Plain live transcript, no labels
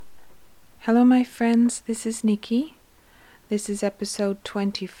Hello, my friends. This is Nikki. This is episode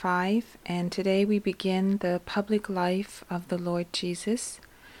 25, and today we begin the public life of the Lord Jesus.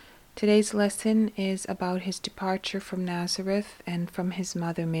 Today's lesson is about his departure from Nazareth and from his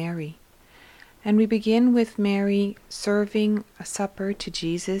mother Mary. And we begin with Mary serving a supper to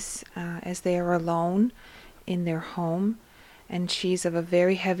Jesus as they are alone in their home, and she's of a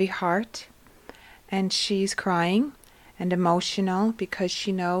very heavy heart, and she's crying and emotional because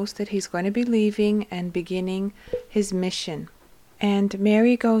she knows that he's going to be leaving and beginning his mission. And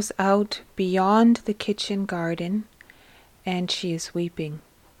Mary goes out beyond the kitchen garden and she is weeping.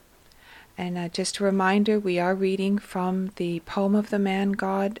 And just a reminder, we are reading from the Poem of the Man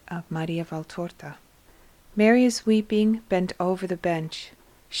God of Maria Valtorta. Mary is weeping, bent over the bench.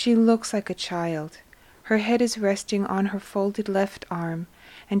 She looks like a child. Her head is resting on her folded left arm,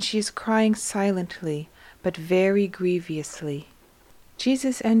 and she is crying silently, but very grievously.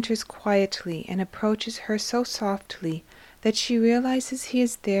 Jesus enters quietly and approaches her so softly that she realizes he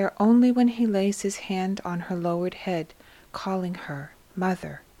is there only when he lays his hand on her lowered head, calling her,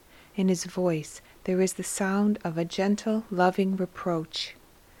 "Mother." In his voice there is the sound of a gentle, loving reproach.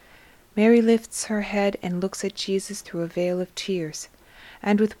 Mary lifts her head and looks at Jesus through a veil of tears,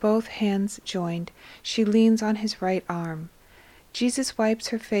 and with both hands joined, she leans on his right arm. Jesus wipes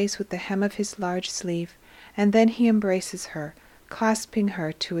her face with the hem of his large sleeve, and then he embraces her, clasping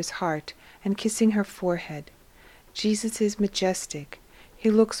her to his heart and kissing her forehead. Jesus is majestic. He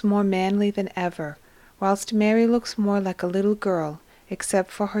looks more manly than ever, whilst Mary looks more like a little girl,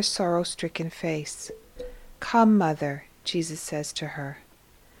 except for her sorrow-stricken face. "Come, Mother," Jesus says to her.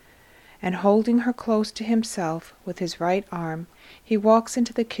 And holding her close to himself with his right arm, he walks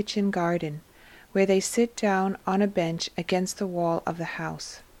into the kitchen garden, where they sit down on a bench against the wall of the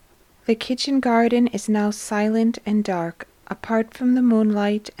house. The kitchen garden is now silent and dark, apart from the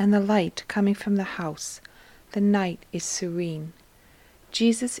moonlight and the light coming from the house. The night is serene.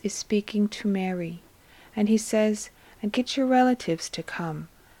 Jesus is speaking to Mary, and he says, "And get your relatives to come.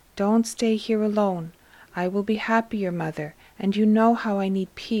 Don't stay here alone. I will be happier, Mother, and you know how I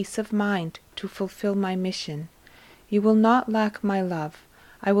need peace of mind to fulfill my mission. You will not lack my love.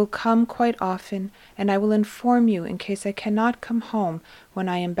 I will come quite often, and I will inform you in case I cannot come home when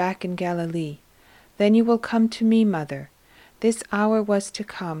I am back in Galilee. Then you will come to me, Mother. This hour was to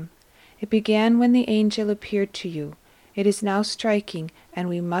come. It began when the angel appeared to you. It is now striking, and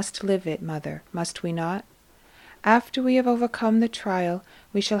we must live it, Mother, must we not? After we have overcome the trial,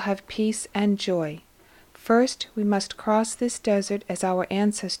 we shall have peace and joy. First, we must cross this desert as our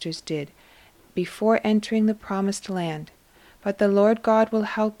ancestors did, before entering the promised land. But the Lord God will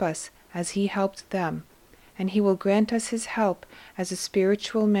help us as he helped them, and he will grant us his help as a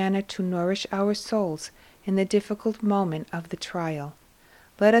spiritual manna to nourish our souls in the difficult moment of the trial.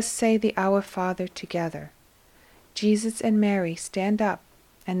 Let us say the Our Father together." Jesus and Mary stand up,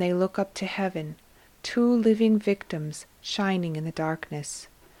 and they look up to heaven, two living victims shining in the darkness.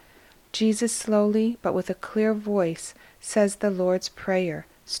 Jesus slowly, but with a clear voice, says the Lord's Prayer,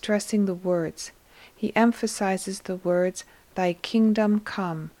 stressing the words. He emphasizes the words, "Thy kingdom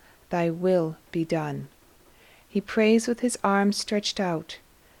come, thy will be done." He prays with his arms stretched out,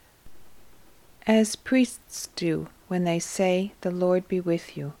 as priests do when they say, "The Lord be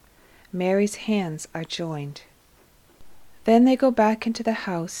with you." Mary's hands are joined. Then they go back into the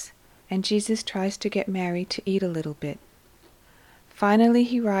house, and Jesus tries to get Mary to eat a little bit. Finally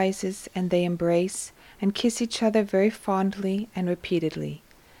he rises, and they embrace and kiss each other very fondly and repeatedly.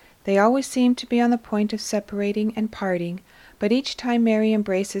 They always seem to be on the point of separating and parting, but each time Mary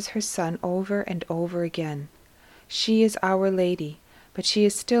embraces her son over and over again. She is Our Lady, but she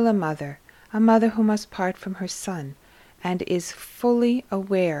is still a mother who must part from her son, and is fully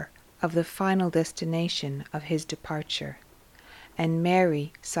aware of the final destination of his departure. And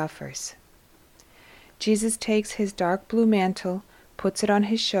Mary suffers. Jesus takes his dark blue mantle, puts it on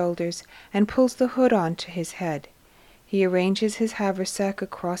his shoulders, and pulls the hood on to his head. He arranges his haversack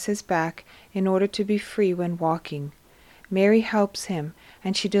across his back in order to be free when walking. Mary helps him,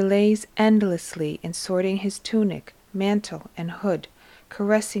 and she delays endlessly in sorting his tunic, mantle, and hood,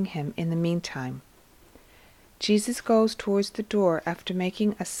 caressing him in the meantime. Jesus goes towards the door after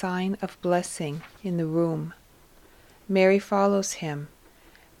making a sign of blessing in the room. Mary follows him,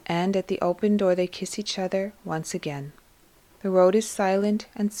 and at the open door they kiss each other once again. The road is silent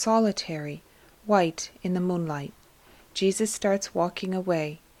and solitary, white in the moonlight. Jesus starts walking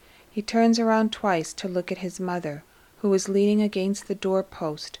away. He turns around twice to look at his mother, who is leaning against the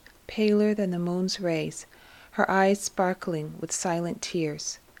door-post, paler than the moon's rays, her eyes sparkling with silent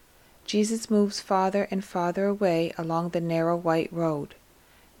tears. Jesus moves farther and farther away along the narrow white road.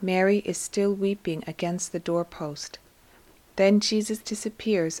 Mary is still weeping against the doorpost. Then Jesus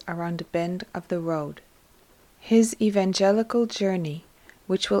disappears around a bend of the road. His evangelical journey,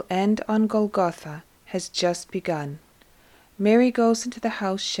 which will end on Golgotha, has just begun. Mary goes into the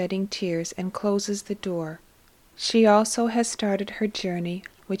house shedding tears and closes the door. She also has started her journey,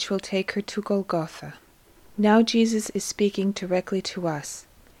 which will take her to Golgotha. Now Jesus is speaking directly to us.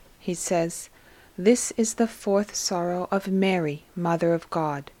 He says, "This is the fourth sorrow of Mary, Mother of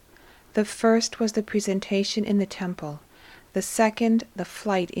God. The first was the presentation in the temple, the second the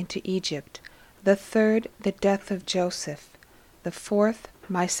flight into Egypt, the third the death of Joseph, the fourth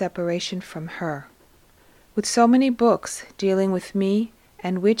my separation from her." With so many books dealing with me,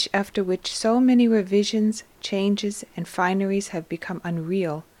 and which after which so many revisions, changes, and fineries have become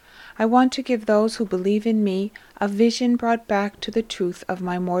unreal, I want to give those who believe in me a vision brought back to the truth of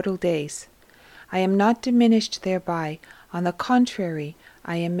my mortal days. I am not diminished thereby, on the contrary,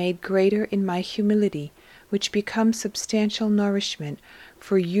 I am made greater in my humility, which becomes substantial nourishment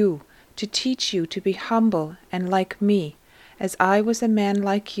for you, to teach you to be humble and like me, as I was a man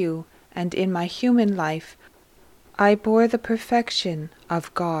like you, and in my human life I bore the perfection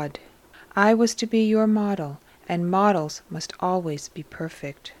of God. I was to be your model, and models must always be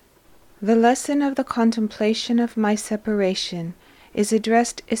perfect. The lesson of the contemplation of my separation is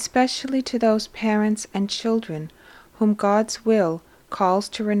addressed especially to those parents and children whom God's will calls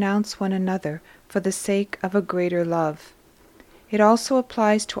to renounce one another for the sake of a greater love. It also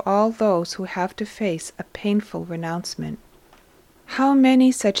applies to all those who have to face a painful renouncement. How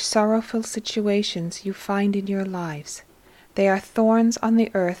many such sorrowful situations you find in your lives. They are thorns on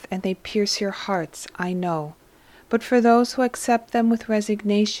the earth, and they pierce your hearts, I know. But for those who accept them with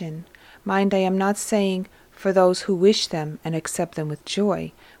resignation, mind, I am not saying for those who wish them and accept them with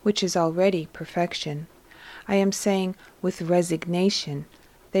joy, which is already perfection. I am saying with resignation,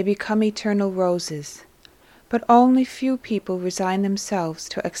 they become eternal roses. But only few people resign themselves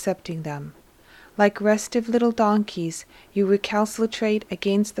to accepting them. Like restive little donkeys, you recalcitrate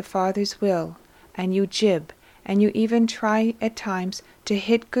against the Father's will, and you jib, and you even try at times to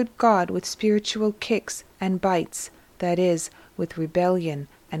hit good God with spiritual kicks and bites, that is, with rebellion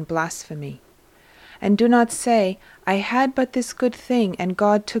and blasphemy. And do not say, I had but this good thing, and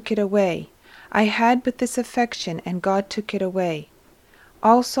God took it away. I had but this affection, and God took it away.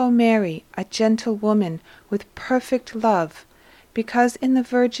 Also Mary, a gentle woman with perfect love, because in the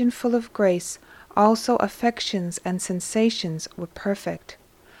Virgin full of grace, also affections and sensations were perfect.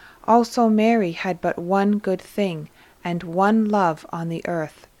 Also Mary had but one good thing, and one love on the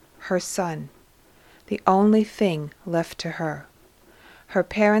earth, her Son, the only thing left to her. Her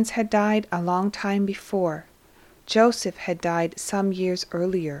parents had died a long time before. Joseph had died some years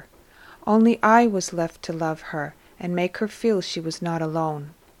earlier. Only I was left to love her and make her feel she was not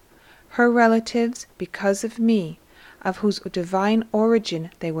alone. Her relatives, because of me, of whose divine origin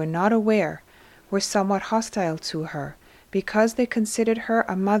they were not aware, were somewhat hostile to her, because they considered her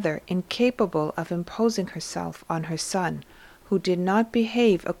a mother incapable of imposing herself on her son, who did not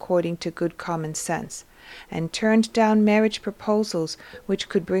behave according to good common sense, and turned down marriage proposals which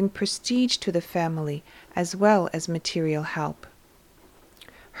could bring prestige to the family as well as material help.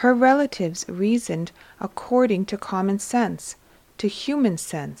 Her relatives reasoned according to common sense, to human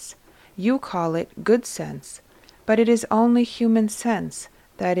sense. You call it good sense, but it is only human sense,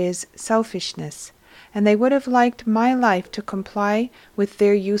 that is, selfishness, and they would have liked my life to comply with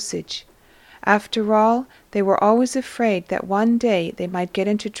their usage. After all, they were always afraid that one day they might get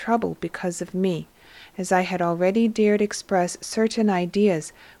into trouble because of me, as I had already dared express certain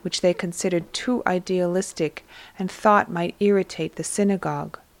ideas which they considered too idealistic and thought might irritate the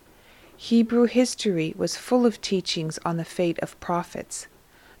synagogue. Hebrew history was full of teachings on the fate of prophets.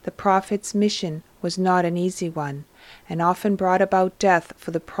 The prophet's mission was not an easy one, and often brought about death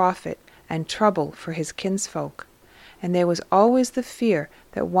for the prophet and trouble for his kinsfolk, and there was always the fear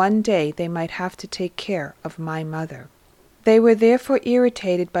that one day they might have to take care of my mother. They were therefore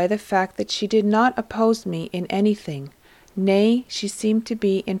irritated by the fact that she did not oppose me in anything. Nay, she seemed to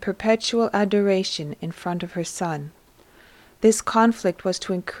be in perpetual adoration in front of her son. This conflict was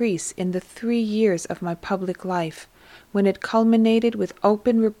to increase in the 3 years of my public life, when it culminated with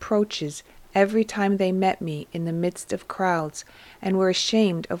open reproaches every time they met me in the midst of crowds, and were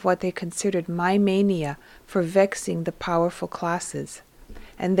ashamed of what they considered my mania for vexing the powerful classes.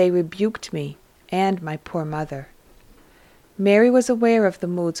 And they rebuked me, and my poor mother. Mary was aware of the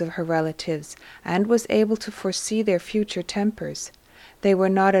moods of her relatives, and was able to foresee their future tempers. They were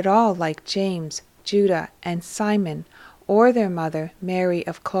not at all like James, Judah, and Simon, or their mother, Mary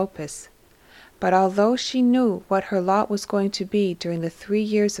of Clopas. But although she knew what her lot was going to be during the 3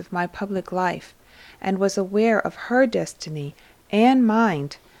 years of my public life, and was aware of her destiny and mine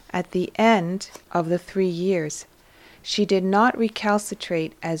at the end of the 3 years, she did not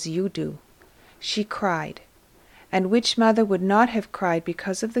recalcitrate as you do. She cried. And which mother would not have cried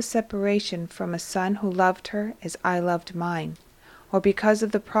because of the separation from a son who loved her as I loved mine, or because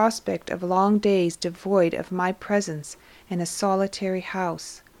of the prospect of long days devoid of my presence in a solitary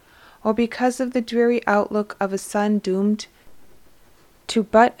house, or because of the dreary outlook of a son doomed to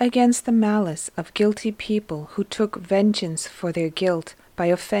butt against the malice of guilty people who took vengeance for their guilt by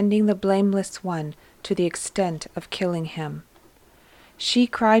offending the blameless one to the extent of killing him. She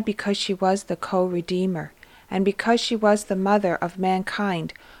cried because she was the co-redeemer, and because she was the mother of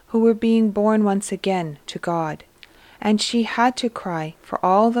mankind who were being born once again to God. And she had to cry for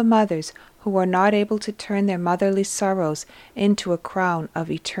all the mothers who were not able to turn their motherly sorrows into a crown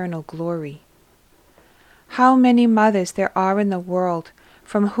of eternal glory. How many mothers there are in the world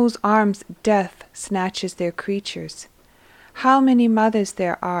from whose arms death snatches their creatures! How many mothers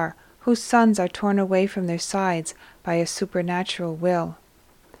there are whose sons are torn away from their sides by a supernatural will!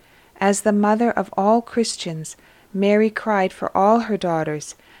 As the mother of all Christians, Mary cried for all her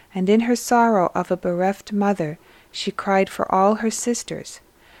daughters, and in her sorrow of a bereft mother, she cried for all her sisters,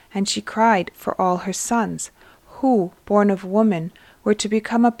 and she cried for all her sons, who, born of woman, were to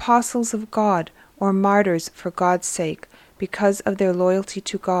become apostles of God or martyrs for God's sake, because of their loyalty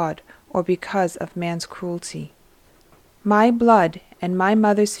to God or because of man's cruelty. My blood and my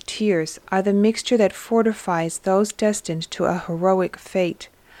mother's tears are the mixture that fortifies those destined to a heroic fate,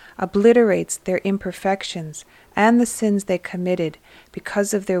 obliterates their imperfections and the sins they committed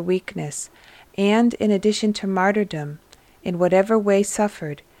because of their weakness, and in addition to martyrdom, in whatever way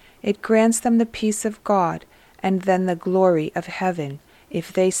suffered, it grants them the peace of God and then the glory of heaven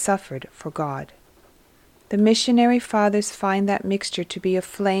if they suffered for God. The missionary fathers find that mixture to be a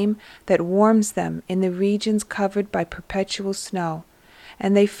flame that warms them in the regions covered by perpetual snow,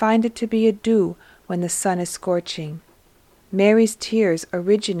 and they find it to be a dew when the sun is scorching. Mary's tears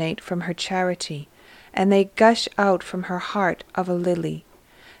originate from her charity, and they gush out from her heart of a lily.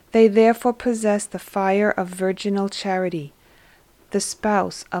 They therefore possess the fire of virginal charity, the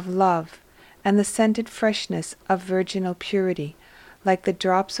spouse of love, and the scented freshness of virginal purity, like the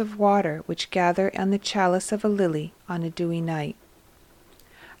drops of water which gather on the chalice of a lily on a dewy night.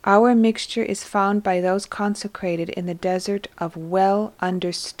 Our mixture is found by those consecrated in the desert of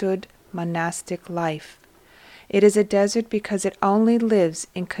well-understood monastic life. It is a desert because it only lives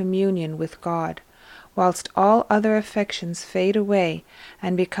in communion with God, whilst all other affections fade away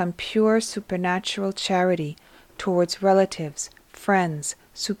and become pure supernatural charity towards relatives, friends,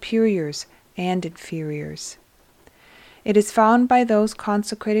 superiors, and inferiors. It is found by those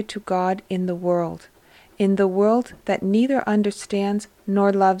consecrated to God in the world that neither understands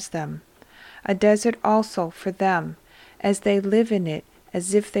nor loves them, a desert also for them, as they live in it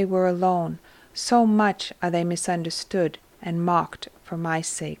as if they were alone, so much are they misunderstood and mocked for my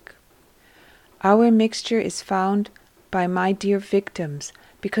sake. Our mixture is found by my dear victims,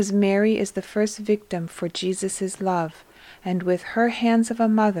 because Mary is the first victim for Jesus' love, and with her hands of a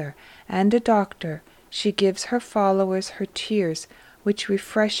mother and a doctor, she gives her followers her tears, which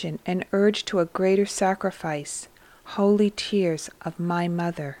refreshen and urge to a greater sacrifice, holy tears of my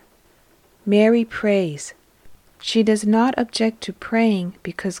mother. Mary prays. She does not object to praying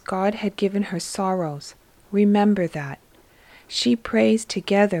because God had given her sorrows. Remember that. She prays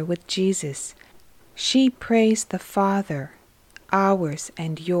together with Jesus. She prays the Father, ours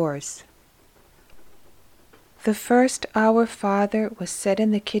and yours. The first Our Father was said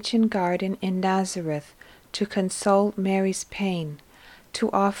in the kitchen garden in Nazareth to console Mary's pain,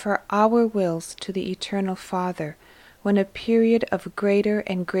 to offer our wills to the Eternal Father, when a period of greater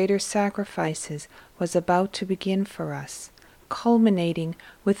and greater sacrifices was about to begin for us, culminating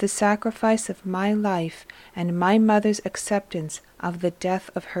with the sacrifice of my life and my mother's acceptance of the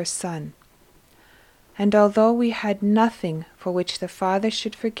death of her son. And although we had nothing for which the Father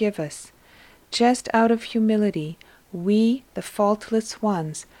should forgive us, just out of humility, we, the faultless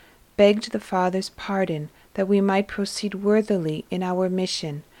ones, begged the Father's pardon that we might proceed worthily in our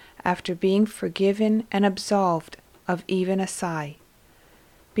mission, after being forgiven and absolved of even a sigh.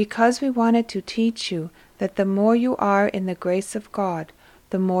 Because we wanted to teach you that the more you are in the grace of God,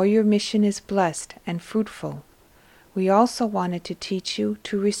 the more your mission is blessed and fruitful. We also wanted to teach you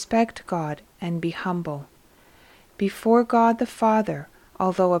to respect God and be humble. Before God the Father,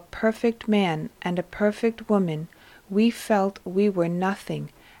 although a perfect man and a perfect woman, we felt we were nothing,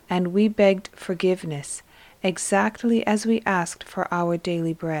 and we begged forgiveness, exactly as we asked for our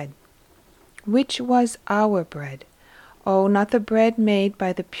daily bread. Which was our bread? Oh, not the bread made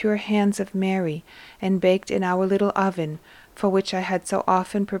by the pure hands of Mary, and baked in our little oven, for which I had so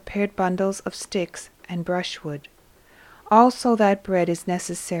often prepared bundles of sticks and brushwood. Also that bread is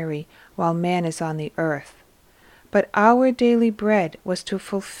necessary while man is on the earth. But our daily bread was to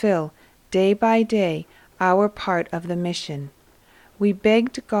fulfill, day by day, our part of the mission. We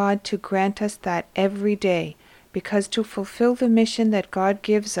begged God to grant us that every day, because to fulfill the mission that God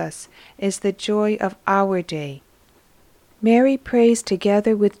gives us is the joy of our day. Mary prays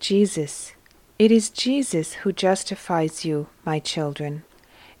together with Jesus. It is Jesus who justifies you, my children.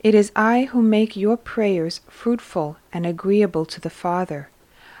 It is I who make your prayers fruitful and agreeable to the Father.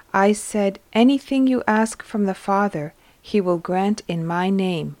 I said, anything you ask from the Father, He will grant in my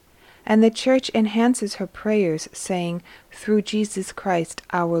name. And the Church enhances her prayers, saying, through Jesus Christ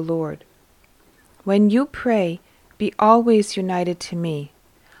our Lord. When you pray, be always united to me.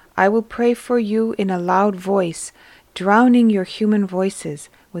 I will pray for you in a loud voice, drowning your human voices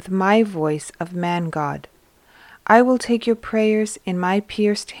with my voice of man-God. I will take your prayers in my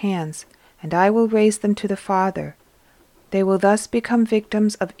pierced hands, and I will raise them to the Father. They will thus become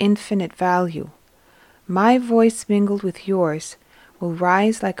victims of infinite value. My voice mingled with yours will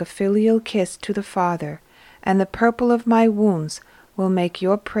rise like a filial kiss to the Father, and the purple of my wounds will make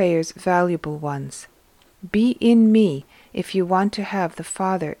your prayers valuable ones. Be in me if you want to have the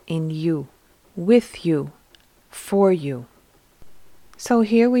Father in you, with you, for you. So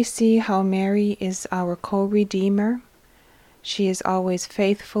here we see how Mary is our co-redeemer. She is always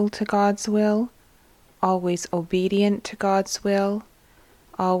faithful to God's will, always obedient to God's will,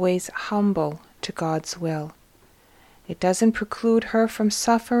 always humble to God's will. It doesn't preclude her from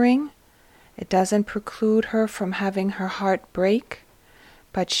suffering. It doesn't preclude her from having her heart break,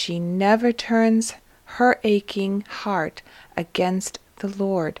 but she never turns her aching heart against the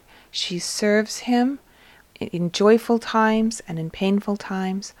Lord. She serves Him in joyful times and in painful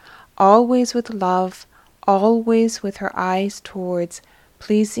times, always with love, always with her eyes towards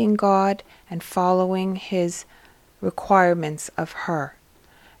pleasing God and following His requirements of her.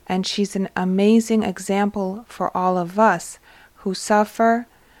 And she's an amazing example for all of us who suffer,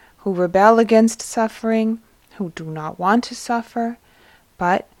 who rebel against suffering, who do not want to suffer.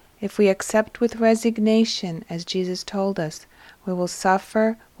 But if we accept with resignation, as Jesus told us, we will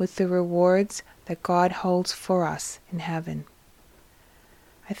suffer with the rewards that God holds for us in heaven.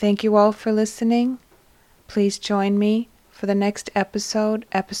 I thank you all for listening. Please join me for the next episode,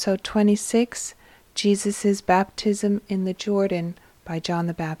 episode 26, Jesus' Baptism in the Jordan by John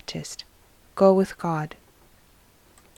the Baptist. Go with God.